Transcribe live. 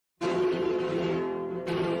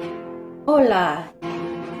Hola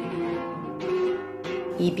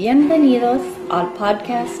y bienvenidos al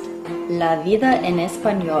podcast La Vida en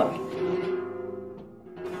Español,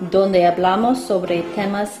 donde hablamos sobre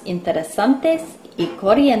temas interesantes y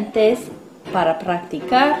corrientes para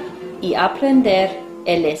practicar y aprender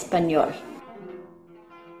el español.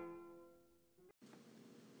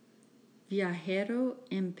 Viajero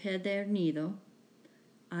empedernido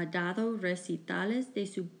ha dado recitales de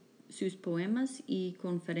sus poemas y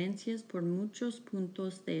conferencias por muchos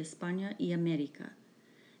puntos de España y América,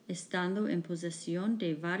 estando en posesión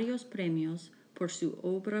de varios premios por su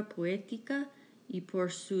obra poética y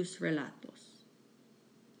por sus relatos.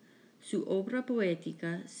 Su obra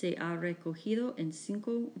poética se ha recogido en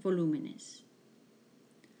 5 volúmenes.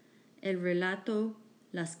 El relato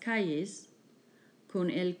Las calles, con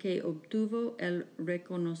el que obtuvo el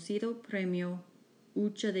reconocido premio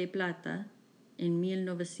Hucha de Plata en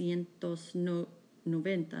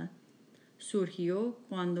 1990, surgió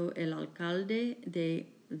cuando el alcalde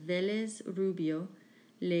de Vélez Rubio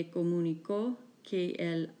le comunicó que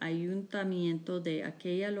el ayuntamiento de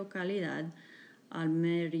aquella localidad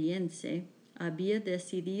almeriense había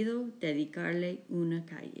decidido dedicarle una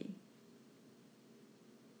calle.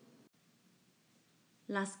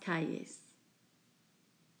 Las calles.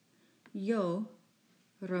 Yo,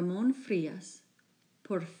 Ramón Frías,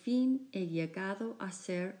 por fin he llegado a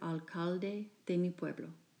ser alcalde de mi pueblo,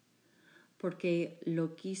 porque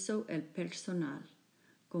lo quiso el personal,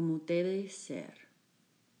 como debe ser.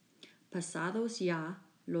 Pasados ya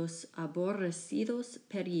los aborrecidos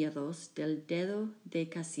períodos del dedo de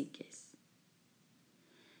caciques.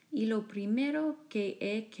 Y lo primero que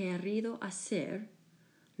he querido hacer,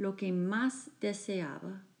 lo que más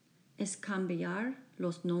deseaba, es cambiar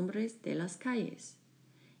los nombres de las calles.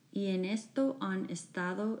 Y en esto han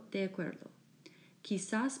estado de acuerdo,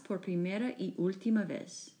 quizás por primera y última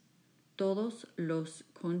vez, todos los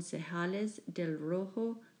concejales del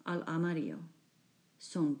rojo al amarillo.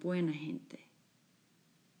 Son buena gente.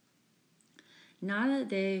 Nada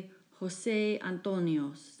de José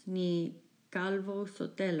Antonios, ni Calvo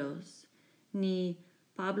Sotelos, ni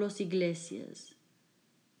Pablos Iglesias.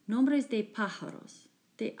 Nombres de pájaros,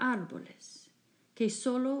 de árboles, que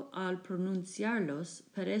solo al pronunciarlos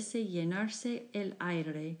parece llenarse el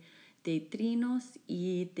aire de trinos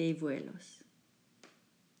y de vuelos.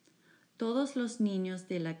 Todos los niños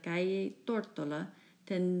de la calle Tórtola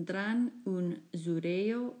tendrán un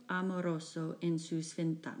zureo amoroso en sus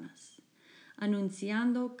ventanas,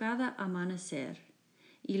 anunciando cada amanecer,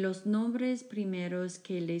 y los nombres primeros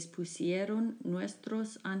que les pusieron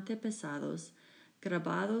nuestros antepasados,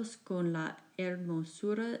 grabados con la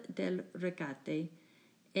hermosura del recate,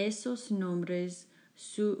 esos nombres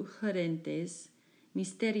sugerentes,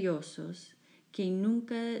 misteriosos, que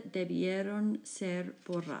nunca debieron ser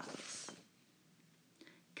borrados.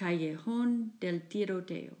 Callejón del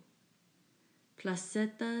Tiroteo,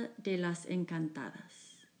 Placeta de las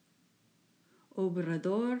Encantadas,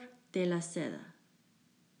 Obrador de la Seda,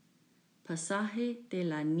 Pasaje de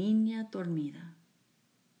la Niña Dormida.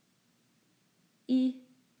 Y,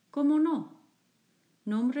 ¿cómo no?,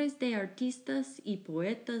 nombres de artistas y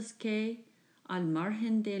poetas que, al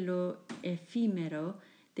margen de lo efímero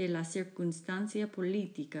de la circunstancia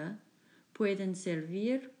política, pueden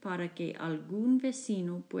servir para que algún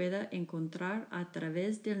vecino pueda encontrar a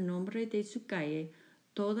través del nombre de su calle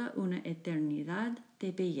toda una eternidad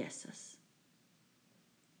de bellezas.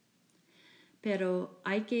 Pero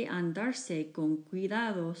hay que andarse con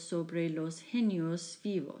cuidado sobre los genios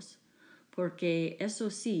vivos, porque eso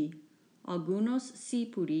sí, algunos si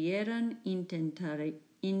pudieran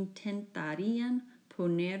intentarían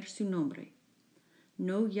poner su nombre,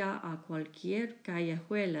 no ya a cualquier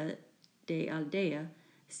callejuela de aldea,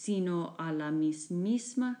 sino a la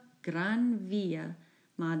mismísima gran vía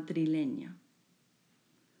madrileña.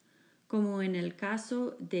 Como en el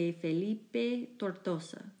caso de Felipe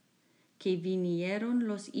Tortosa, que vinieron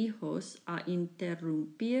los hijos a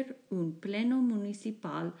interrumpir un pleno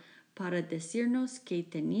municipal para decirnos que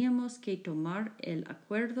teníamos que tomar el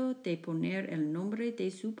acuerdo de poner el nombre de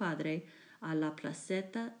su padre a la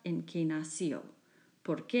placeta en que nació,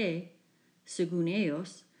 porque, según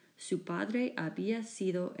ellos, su padre había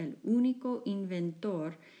sido el único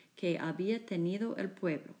inventor que había tenido el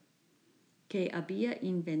pueblo, que había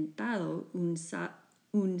inventado un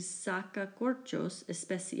sacacorchos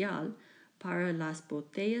especial para las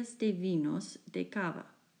botellas de vinos de cava,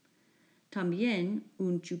 también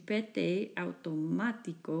un chupete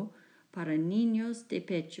automático para niños de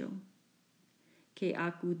pecho, que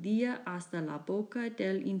acudía hasta la boca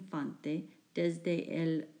del infante desde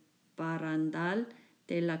el barandal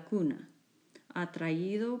de la cuna,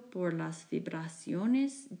 atraído por las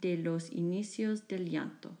vibraciones de los inicios del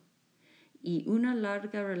llanto y una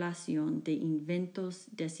larga relación de inventos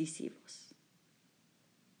decisivos.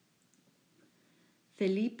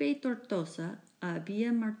 Felipe Tortosa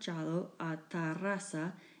había marchado a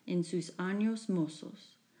Tarrasa en sus años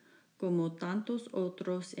mozos, como tantos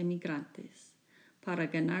otros emigrantes, para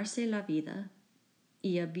ganarse la vida,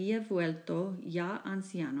 y había vuelto ya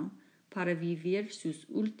anciano para vivir sus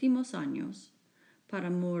últimos años, para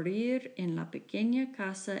morir en la pequeña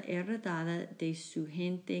casa heredada de su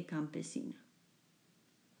gente campesina.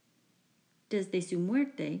 Desde su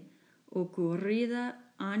muerte,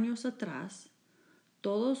 ocurrida años atrás,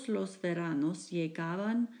 todos los veranos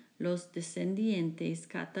llegaban los descendientes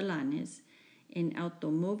catalanes en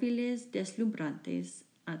automóviles deslumbrantes,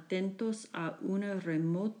 atentos a una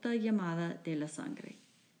remota llamada de la sangre.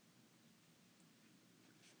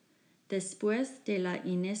 Después de la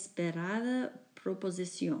inesperada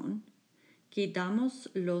proposición, quedamos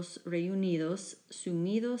los reunidos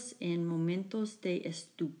sumidos en momentos de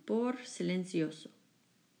estupor silencioso,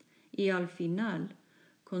 y al final,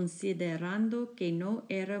 considerando que no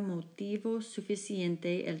era motivo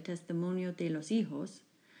suficiente el testimonio de los hijos,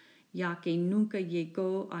 ya que nunca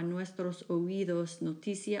llegó a nuestros oídos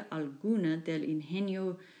noticia alguna del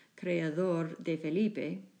ingenio creador de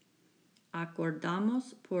Felipe,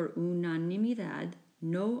 acordamos por unanimidad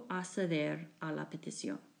no acceder a la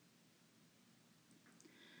petición.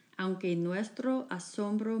 Aunque nuestro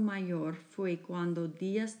asombro mayor fue cuando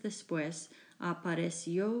días después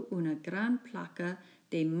apareció una gran placa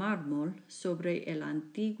de mármol sobre el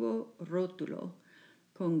antiguo rótulo,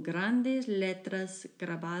 con grandes letras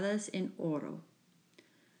grabadas en oro: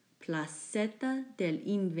 Placeta del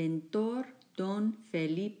inventor don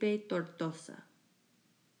Felipe Tortosa.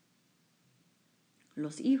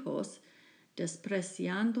 Los hijos,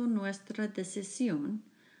 despreciando nuestra decisión,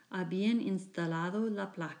 habían instalado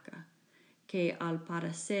la placa, que al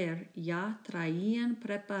parecer ya traían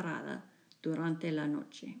preparada durante la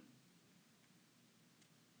noche.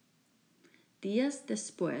 Días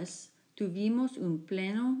después tuvimos un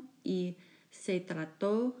pleno y se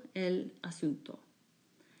trató el asunto,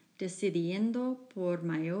 decidiendo por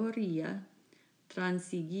mayoría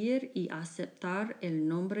transigir y aceptar el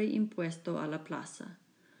nombre impuesto a la plaza,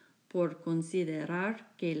 por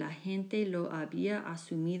considerar que la gente lo había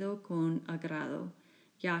asumido con agrado,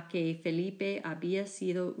 ya que Felipe había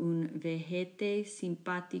sido un vejete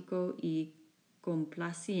simpático y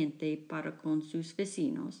complaciente para con sus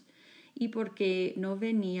vecinos, y porque no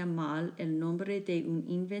venía mal el nombre de un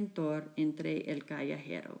inventor entre el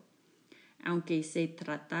callejero, aunque se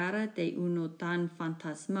tratara de uno tan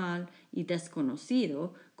fantasmal y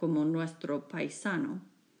desconocido como nuestro paisano,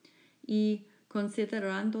 y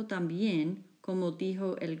considerando también, como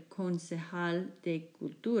dijo el concejal de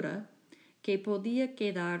Cultura, que podía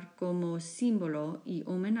quedar como símbolo y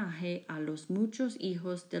homenaje a los muchos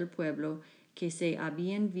hijos del pueblo que se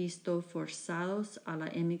habían visto forzados a la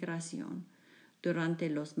emigración durante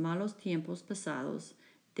los malos tiempos pasados,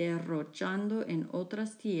 derrochando en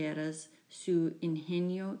otras tierras su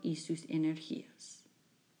ingenio y sus energías.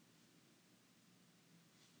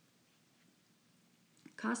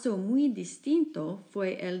 Caso muy distinto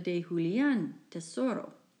fue el de Julián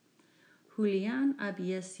Tesoro. Julián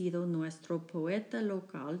había sido nuestro poeta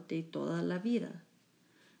local de toda la vida.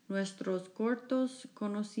 Nuestros cortos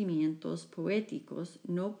conocimientos poéticos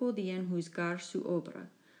no podían juzgar su obra,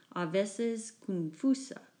 a veces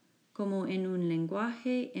confusa, como en un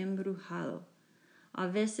lenguaje embrujado, a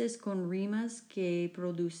veces con rimas que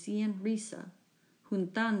producían risa,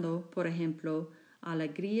 juntando, por ejemplo,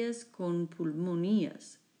 alegrías con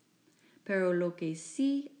pulmonías. Pero lo que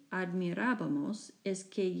sí admirábamos es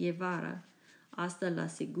que llevara, hasta la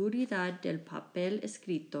seguridad del papel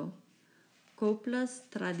escrito, coplas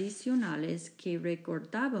tradicionales que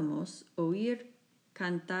recordábamos oír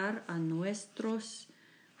cantar a nuestros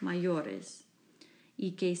mayores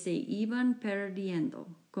y que se iban perdiendo,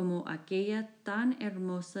 como aquella tan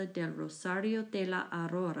hermosa del Rosario de la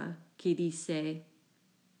Aurora que dice: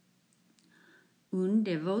 un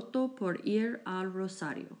devoto por ir al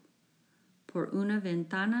Rosario, por una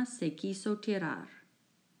ventana se quiso tirar,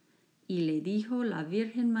 y le dijo la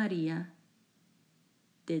Virgen María: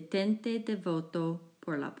 detente, devoto,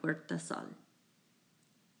 por la puerta sal.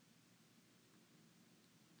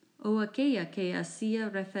 O aquella que hacía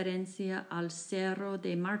referencia al Cerro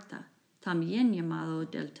de Marta, también llamado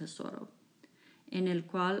del Tesoro, en el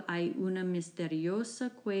cual hay una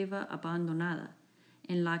misteriosa cueva abandonada,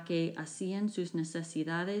 en la que hacían sus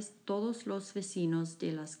necesidades todos los vecinos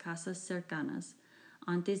de las casas cercanas,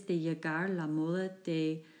 antes de llegar la moda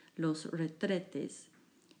de los retretes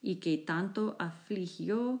y que tanto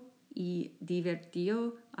afligió y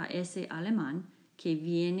divirtió a ese alemán que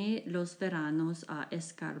viene los veranos a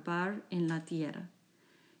escarbar en la tierra,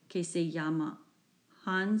 que se llama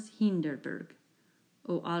Hans Hindenburg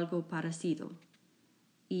o algo parecido,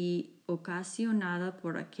 y ocasionada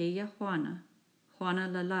por aquella Juana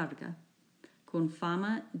la Larga, con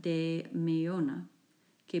fama de meona,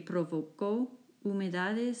 que provocó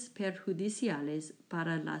humedades perjudiciales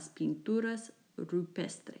para las pinturas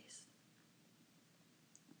rupestres.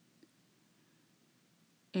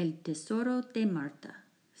 El tesoro de Marta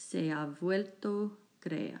se ha vuelto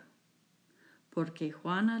crea, porque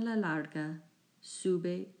Juana la Larga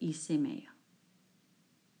sube y semea.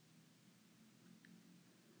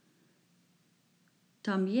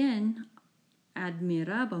 También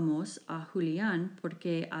admirábamos a Julián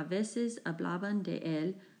porque a veces hablaban de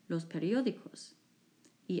él los periódicos,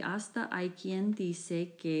 y hasta hay quien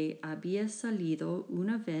dice que había salido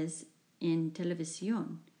una vez en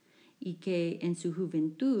televisión y que en su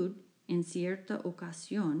juventud, en cierta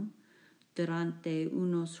ocasión, durante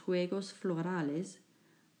unos juegos florales,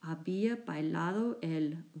 había bailado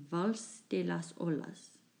el vals de las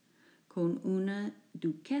olas con una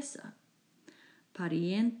duquesa,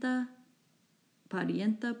 parienta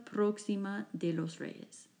próxima de los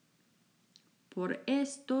reyes. Por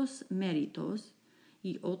estos méritos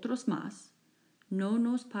y otros más, no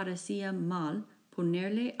nos parecía mal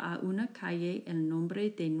ponerle a una calle el nombre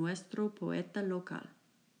de nuestro poeta local.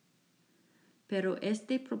 Pero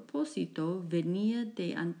este propósito venía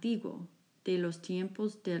de antiguo, de los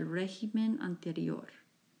tiempos del régimen anterior.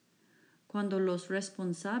 Cuando los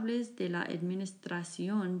responsables de la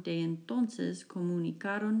administración de entonces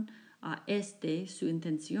comunicaron a su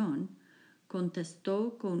intención,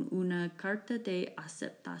 contestó con una carta de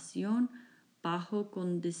aceptación bajo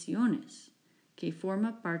condiciones, que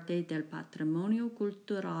forma parte del patrimonio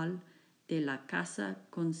cultural de la Casa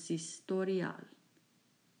Consistorial.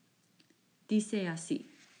 Dice así: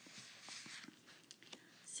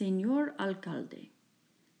 Señor alcalde,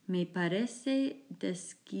 me parece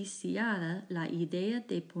desquiciada la idea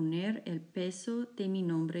de poner el peso de mi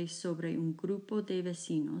nombre sobre un grupo de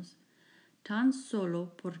vecinos, tan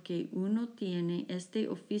solo porque uno tiene este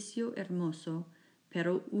oficio hermoso,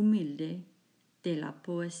 pero humilde, de la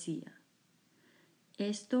poesía.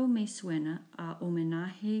 Esto me suena a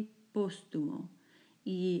homenaje póstumo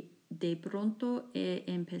y de pronto he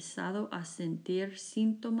empezado a sentir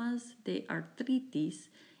síntomas de artritis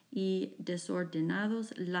y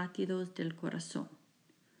desordenados latidos del corazón.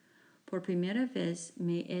 Por primera vez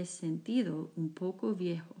me he sentido un poco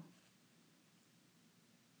viejo.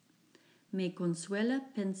 Me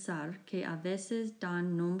consuela pensar que a veces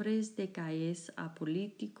dan nombres de calles a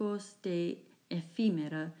políticos de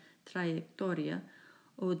efímera trayectoria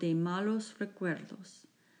o de malos recuerdos,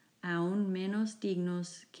 aún menos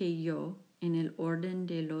dignos que yo en el orden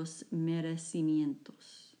de los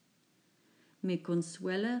merecimientos. Me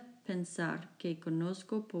consuela pensar que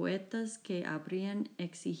conozco poetas que habrían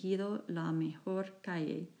exigido la mejor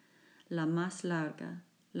calle, la más larga,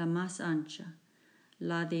 la más ancha,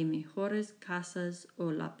 la de mejores casas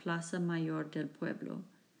o la plaza mayor del pueblo,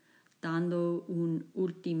 dando un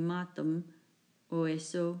ultimátum o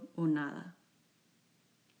eso o nada.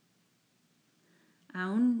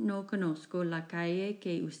 Aún no conozco la calle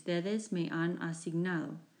que ustedes me han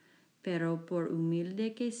asignado, pero por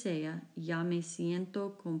humilde que sea, ya me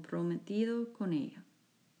siento comprometido con ella.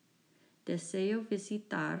 Deseo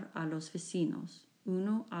visitar a los vecinos,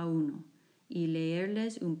 uno a uno, y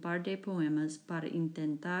leerles un par de poemas para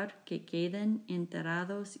intentar que queden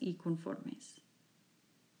enterados y conformes.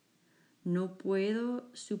 No puedo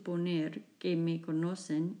suponer que me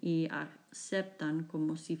conocen y aceptan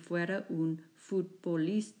como si fuera un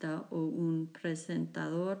futbolista o un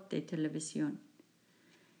presentador de televisión.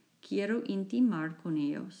 Quiero intimar con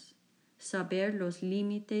ellos, saber los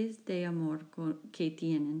límites de amor que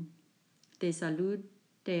tienen, de salud,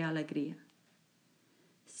 de alegría.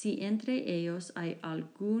 Si entre ellos hay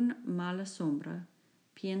alguna mala sombra,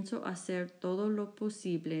 pienso hacer todo lo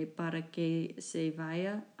posible para que se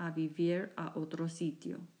vaya a vivir a otro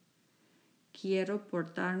sitio. Quiero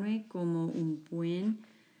portarme como un buen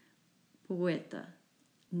poeta,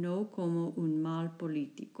 no como un mal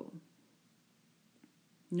político.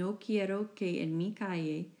 No quiero que en mi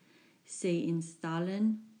calle se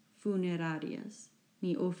instalen funerarias,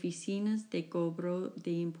 ni oficinas de cobro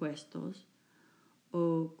de impuestos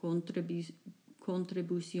o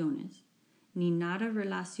contribuciones, ni nada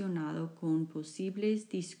relacionado con posibles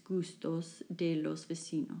disgustos de los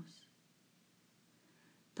vecinos.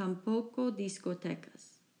 Tampoco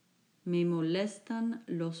discotecas. Me molestan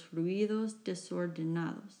los ruidos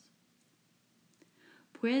desordenados.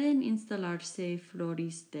 Pueden instalarse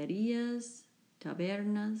floristerías,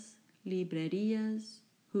 tabernas, librerías,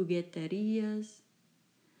 jugueterías.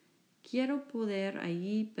 Quiero poder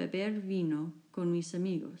allí beber vino con mis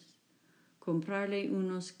amigos, comprarle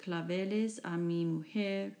unos claveles a mi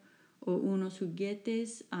mujer o unos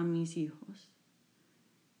juguetes a mis hijos.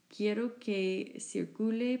 Quiero que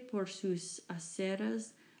circule por sus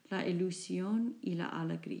aceras la ilusión y la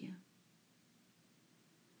alegría.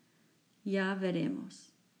 Ya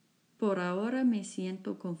veremos. Por ahora me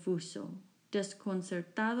siento confuso,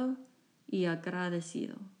 desconcertado y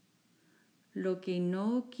agradecido. Lo que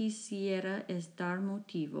no quisiera es dar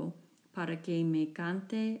motivo para que me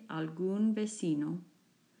cante algún vecino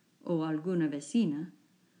o alguna vecina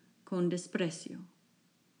con desprecio.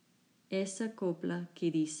 Esa copla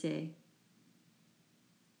que dice: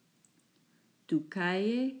 tu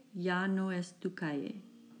calle ya no es tu calle,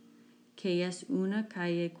 que es una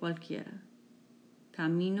calle cualquiera,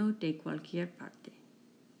 camino de cualquier parte.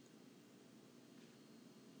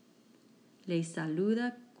 Le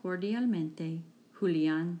saluda cordialmente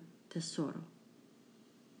Julián Tesoro.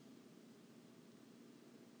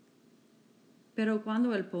 Pero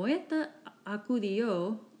cuando el poeta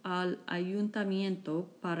acudió al ayuntamiento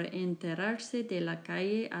para enterarse de la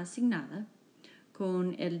calle asignada,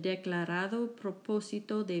 con el declarado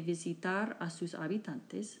propósito de visitar a sus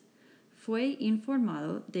habitantes, fue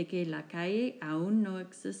informado de que la calle aún no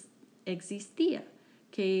existía,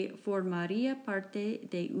 que formaría parte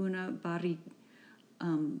de una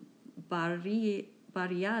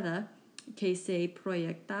barriada que se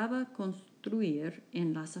proyectaba construir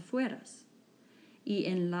en las afueras, y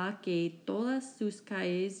en la que todas sus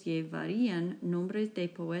calles llevarían nombres de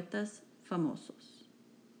poetas famosos.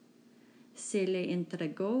 Se le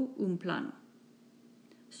entregó un plano.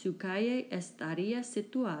 Su calle estaría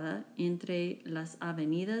situada entre las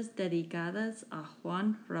avenidas dedicadas a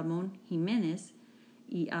Juan Ramón Jiménez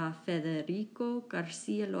y a Federico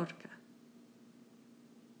García Lorca.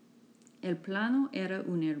 El plano era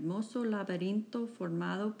un hermoso laberinto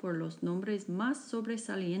formado por los nombres más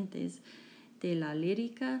sobresalientes de la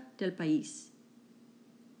lírica del país.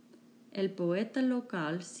 El poeta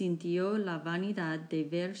local sintió la vanidad de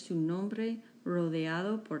ver su nombre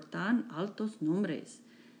rodeado por tan altos nombres,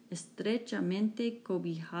 estrechamente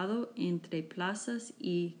cobijado entre plazas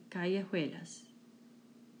y callejuelas.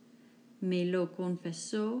 Me lo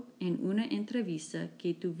confesó en una entrevista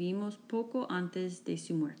que tuvimos poco antes de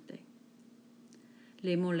su muerte.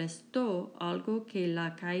 Le molestó algo que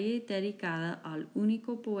la calle dedicada al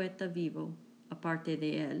único poeta vivo, aparte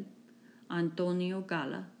de él, Antonio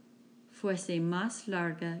Gala, fuese más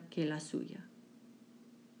larga que la suya.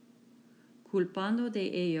 Culpando de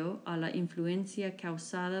ello a la influencia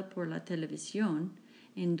causada por la televisión,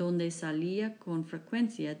 en donde salía con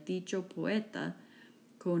frecuencia dicho poeta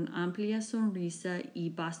con amplia sonrisa y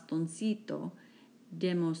bastoncito,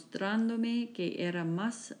 demostrándome que era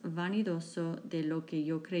más vanidoso de lo que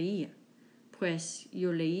yo creía, pues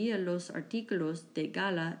yo leía los artículos de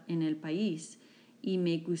Gala en El País y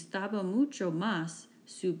me gustaba mucho más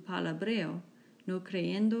su palabreo, no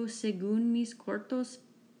creyendo, según mis cortos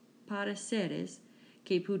pareceres,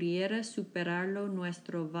 que pudiera superarlo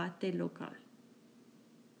nuestro vate local.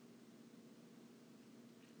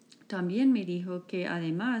 También me dijo que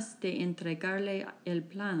además de entregarle el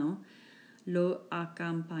plano, lo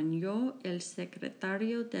acompañó el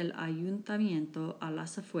secretario del ayuntamiento a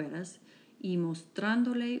las afueras y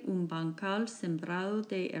mostrándole un bancal sembrado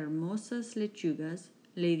de hermosas lechugas,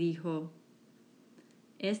 le dijo: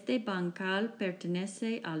 este bancal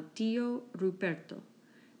pertenece al tío Ruperto,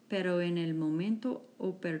 pero en el momento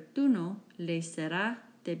oportuno le será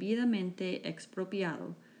debidamente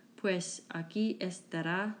expropiado, pues aquí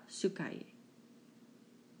estará su calle.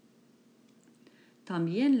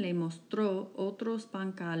 También le mostró otros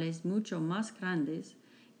bancales mucho más grandes,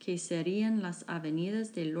 que serían las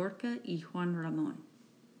avenidas de Lorca y Juan Ramón.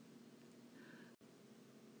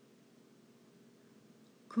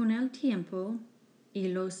 Con el tiempo y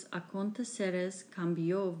los aconteceres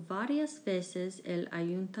cambió varias veces el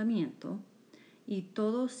ayuntamiento y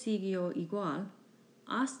todo siguió igual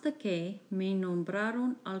hasta que me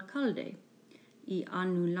nombraron alcalde y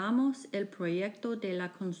anulamos el proyecto de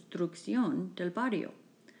la construcción del barrio,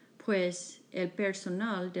 pues el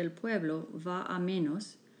personal del pueblo va a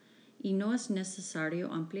menos y no es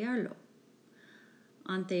necesario ampliarlo.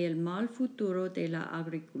 Ante el mal futuro de la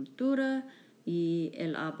agricultura y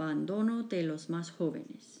el abandono de los más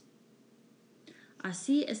jóvenes.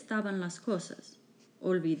 Así estaban las cosas,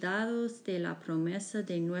 olvidados de la promesa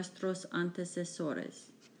de nuestros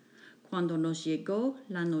antecesores, cuando nos llegó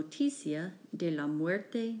la noticia de la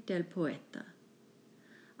muerte del poeta.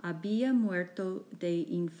 Había muerto de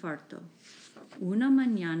infarto una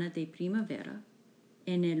mañana de primavera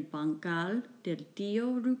en el bancal del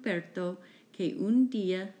tío Ruperto que un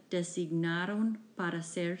día designaron para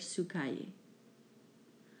ser su calle.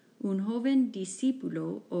 Un joven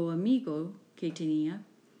discípulo o amigo que tenía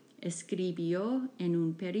escribió en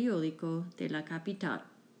un periódico de la capital.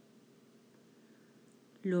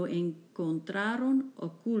 Lo encontraron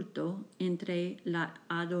oculto entre la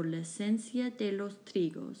adolescencia de los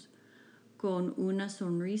trigos, con una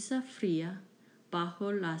sonrisa fría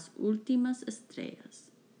bajo las últimas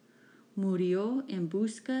estrellas. Murió en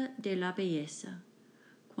busca de la belleza,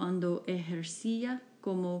 cuando ejercía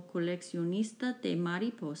como coleccionista de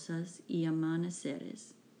mariposas y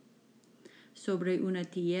amaneceres, sobre una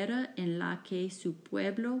tierra en la que su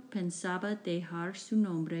pueblo pensaba dejar su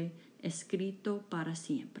nombre escrito para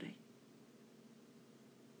siempre.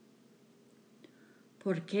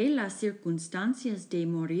 ¿Por qué las circunstancias de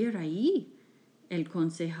morir allí? El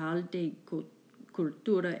concejal de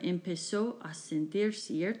Cultura empezó a sentir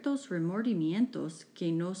ciertos remordimientos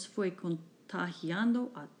que nos fue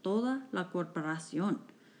contagiando a toda la corporación.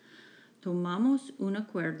 Tomamos un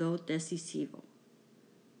acuerdo decisivo: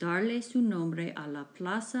 darle su nombre a la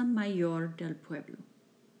plaza mayor del pueblo.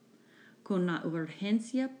 Con la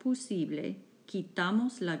urgencia posible,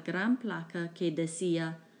 quitamos la gran placa que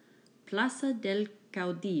decía Plaza del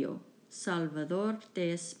Caudillo, Salvador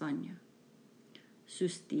de España,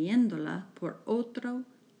 sustituyéndola por otro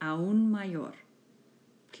aún mayor,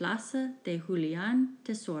 Plaza de Julián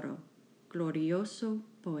Tesoro, glorioso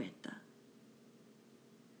poeta.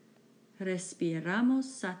 Respiramos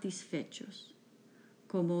satisfechos,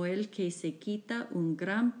 como el que se quita un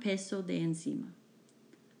gran peso de encima.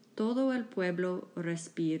 Todo el pueblo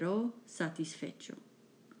respiró satisfecho.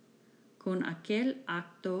 Con aquel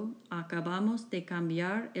acto acabamos de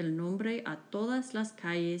cambiar el nombre a todas las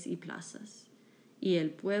calles y plazas, y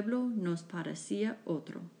el pueblo nos parecía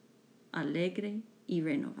otro, alegre y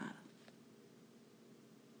renovado.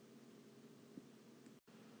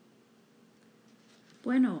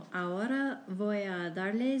 Bueno, ahora voy a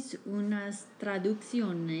darles unas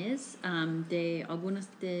traducciones de algunas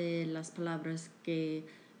de las palabras que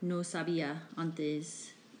no sabía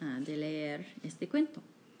antes de leer este cuento.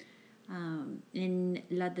 En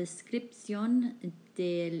la descripción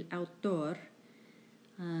del autor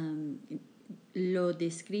lo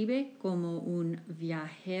describe como un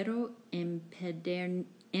viajero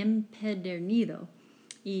empedernido,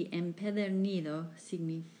 y empedernido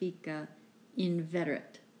significa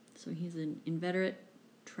inveterate. So he's an inveterate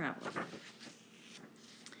traveler.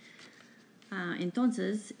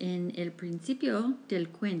 Entonces, en el principio del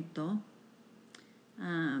cuento,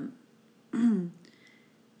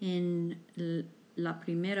 en la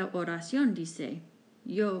primera oración dice: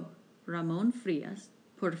 yo, Ramón Frías,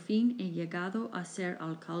 por fin he llegado a ser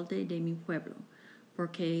alcalde de mi pueblo,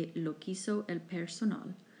 porque lo quiso el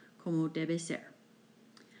personal, como debe ser.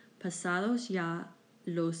 Pasados ya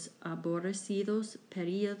los aborrecidos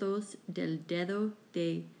períodos del dedo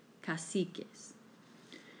de caciques.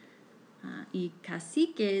 Y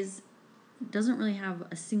caciques doesn't really have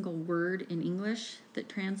a single word in English that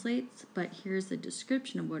translates, but here's the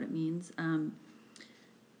description of what it means.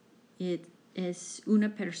 It es una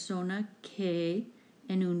persona que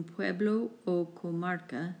en un pueblo o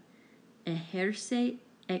comarca ejerce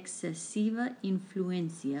excesiva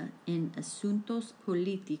influencia en asuntos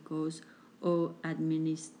políticos o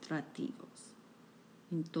administrativos.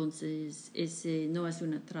 Entonces, ese no es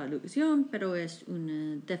una traducción, pero es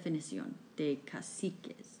una definición de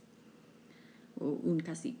caciques o un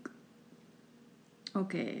cacique.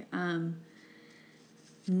 Ok,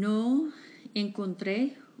 no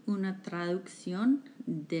encontré una traducción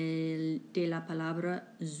de la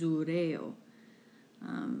palabra zureo.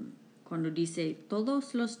 Cuando dice,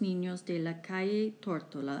 todos los niños de la calle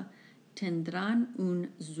Tórtola tendrán un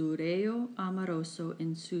zureo amoroso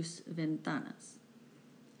en sus ventanas.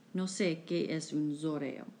 No sé qué es un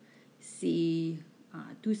zoreo. Si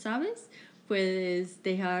tú sabes, puedes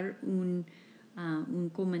dejar un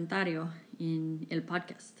comentario en el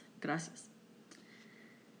podcast. Gracias.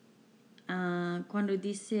 Cuando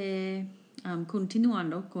dice,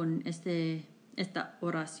 continuando con esta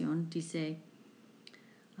oración, dice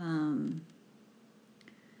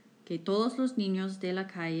que todos los niños de la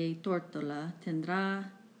calle Tórtola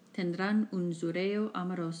tendrán un zureo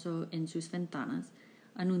amoroso en sus ventanas,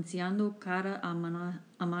 anunciando cada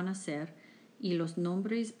amanecer y los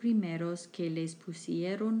nombres primeros que les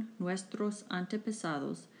pusieron nuestros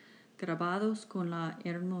antepasados, grabados con la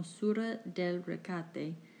hermosura del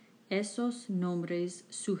recate esos nombres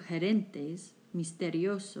sugerentes,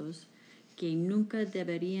 misteriosos, que nunca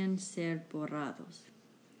deberían ser borrados.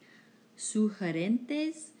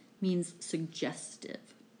 Sugerentes means suggestive.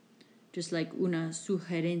 Just like una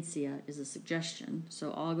sugerencia is a suggestion.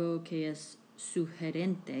 So algo que es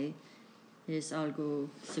sugerente es algo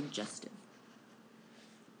suggestive.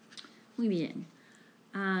 Muy bien.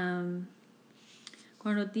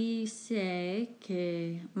 Cuando dice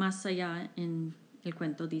que más allá en el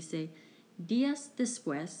cuento dice, días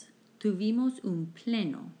después tuvimos un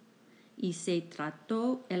pleno y se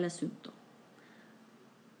trató el asunto.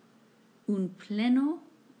 Un pleno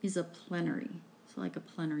is a plenary. So like a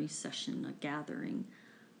plenary session, a gathering.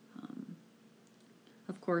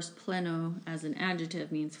 Of course, pleno as an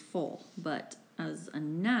adjective means full, but as a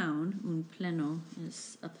noun, un pleno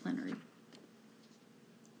is a plenary.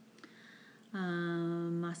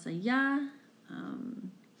 Más allá,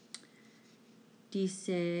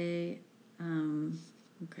 dice,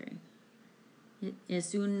 okay.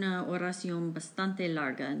 Es una oración bastante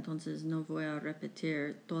larga, entonces no voy a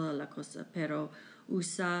repetir toda la cosa, pero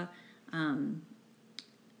usa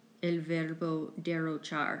el verbo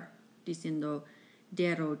derrochar, diciendo,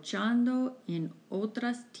 derrochando en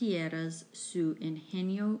otras tierras su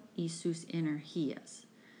ingenio y sus energías.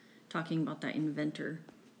 Talking about that inventor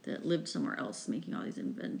that lived somewhere else making all these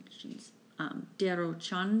inventions.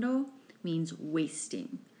 Derrochando means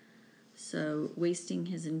wasting. So wasting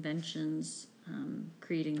his inventions,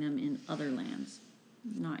 creating them in other lands,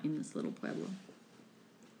 not in this little pueblo.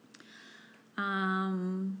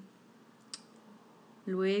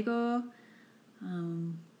 Luego,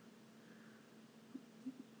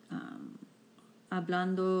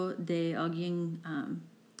 hablando de alguien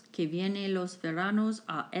que viene los veranos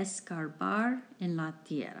a escarbar en la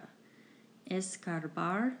tierra.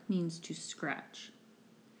 Escarbar means to scratch,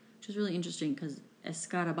 which is really interesting because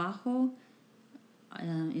escarabajo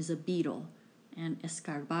is a beetle, and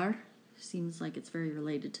escarbar seems like it's very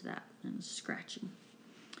related to that, and scratching.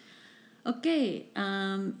 Okay,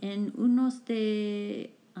 en unas de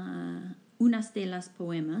las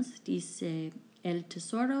poemas dice, el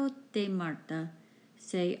tesoro de Marta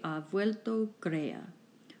se ha vuelto grea,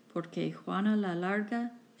 porque Juana la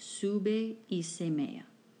Larga sube y semea.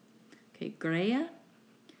 Okay, grea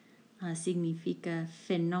significa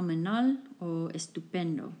fenomenal o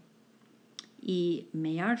estupendo. Y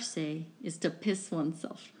mearse is to piss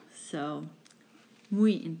oneself. So,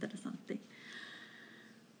 muy interesante.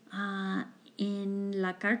 En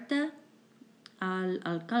la carta al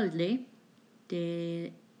alcalde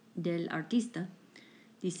del artista,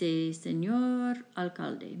 dice, señor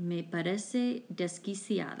alcalde, me parece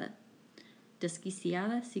desquiciada.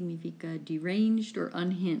 Desquiciada significa deranged or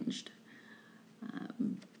unhinged.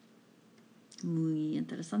 Muy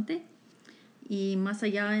interesante. Y más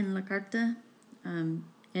allá en la carta,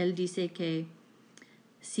 él dice que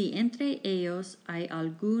si entre ellos hay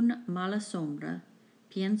alguna mala sombra,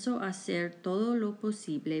 pienso hacer todo lo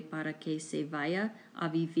posible para que se vaya a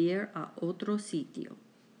vivir a otro sitio.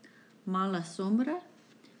 Mala sombra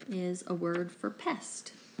is a word for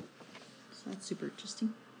pest. So that's super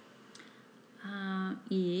interesting.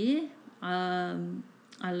 Y a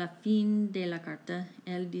la fin de la carta,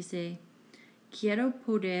 él dice, quiero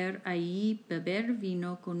poder ahí beber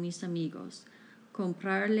vino con mis amigos,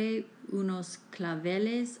 comprarle unos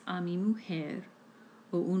claveles a mi mujer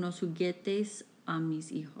o unos juguetes a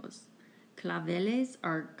mis hijos. Claveles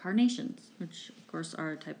are carnations, which of course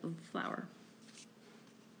are a type of flower.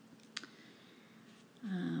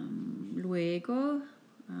 Luego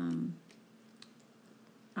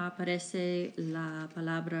aparece la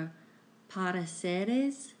palabra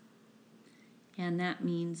pareceres, and that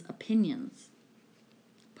means opinions.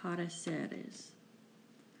 Pareceres.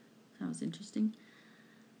 Sounds interesting.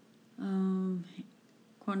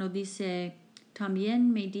 Cuando dice,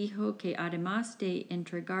 también me dijo que además de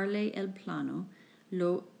entregarle el plano,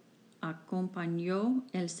 lo acompañó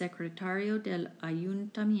el secretario del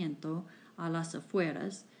ayuntamiento a las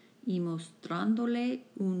afueras y mostrándole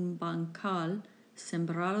un bancal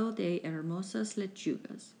sembrado de hermosas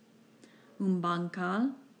lechugas. Un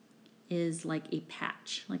bancal is like a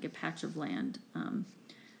patch of land.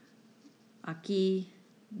 Aquí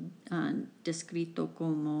descrito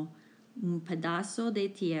como un pedazo de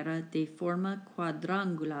tierra de forma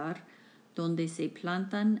cuadrangular donde se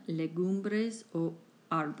plantan legumbres o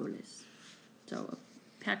árboles. So, a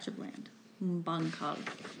patch of land, un bancal.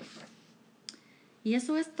 Y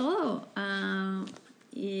eso es todo.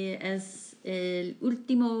 Y es el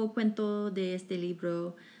último cuento de este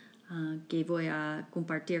libro que voy a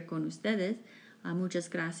compartir con ustedes. Muchas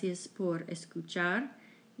gracias por escuchar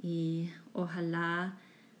y ojalá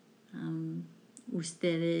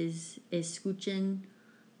ustedes escuchen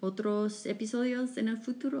otros episodios en el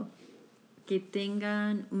futuro. Que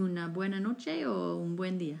tengan una buena noche o un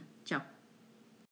buen día. Chao.